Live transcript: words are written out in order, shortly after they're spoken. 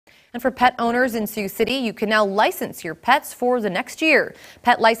And for pet owners in Sioux City, you can now license your pets for the next year.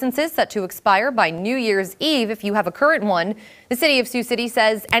 Pet licenses set to expire by New Year's Eve if you have a current one. The city of Sioux City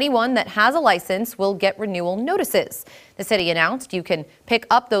says anyone that has a license will get renewal notices. The city announced you can pick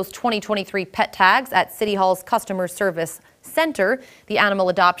up those 2023 pet tags at City Hall's Customer Service Center, the Animal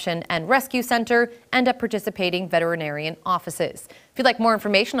Adoption and Rescue Center, and at participating veterinarian offices. If you'd like more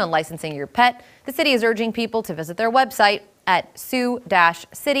information on licensing your pet, the city is urging people to visit their website at sioux-city.org.